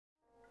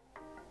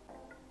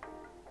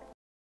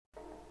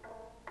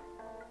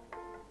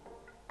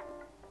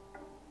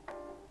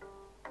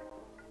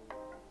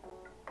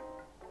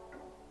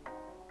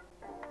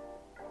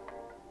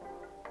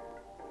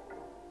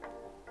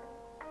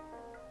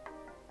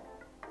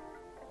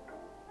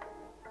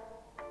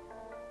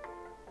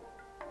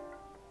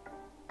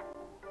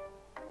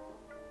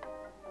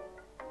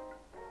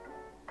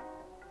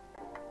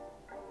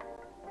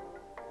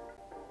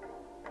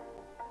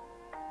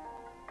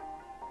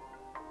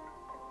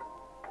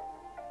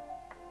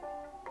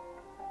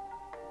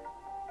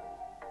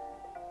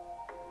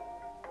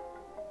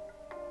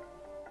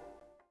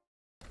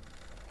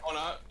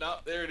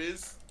there it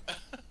is.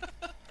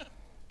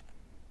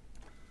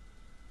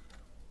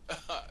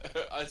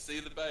 I see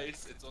the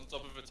base. It's on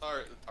top of a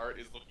turret. The turret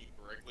is looking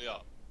directly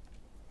up.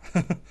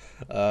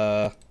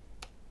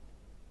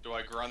 Do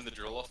I grind the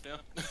drill off now?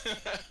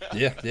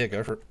 Yeah,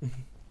 go for it.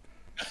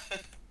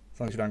 As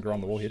long as you don't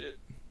grind the wall shit. hit.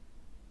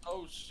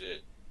 Oh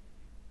shit.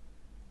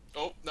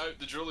 Oh no,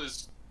 the drill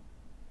is.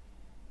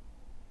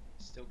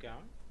 Still going?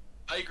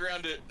 I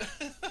ground it.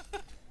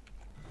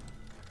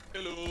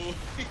 Hello.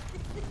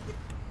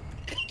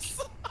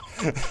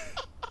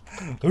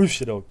 Oh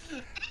shit, dog.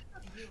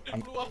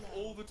 It blew up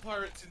all the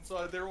turrets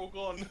inside. They're all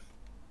gone.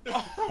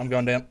 I'm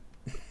going down.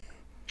 Go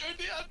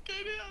down, go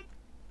down.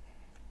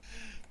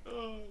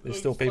 Oh, There's that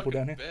still was people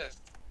fucking down here? best.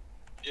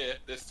 Yeah,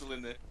 they're still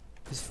in there.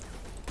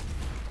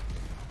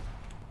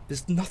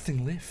 There's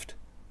nothing left.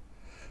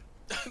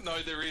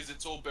 No, there is.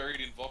 It's all buried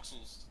in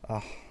voxels.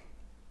 Ah.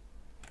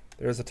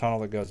 There's a tunnel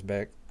that goes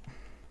back.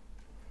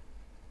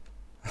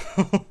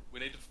 We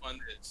need to find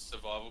that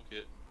survival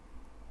kit.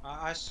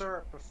 I saw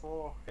it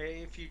before.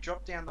 If you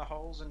drop down the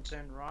holes and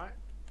turn right,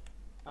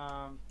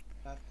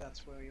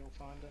 that's where you'll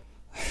find it.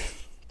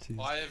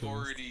 Jesus I have Christ.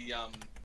 already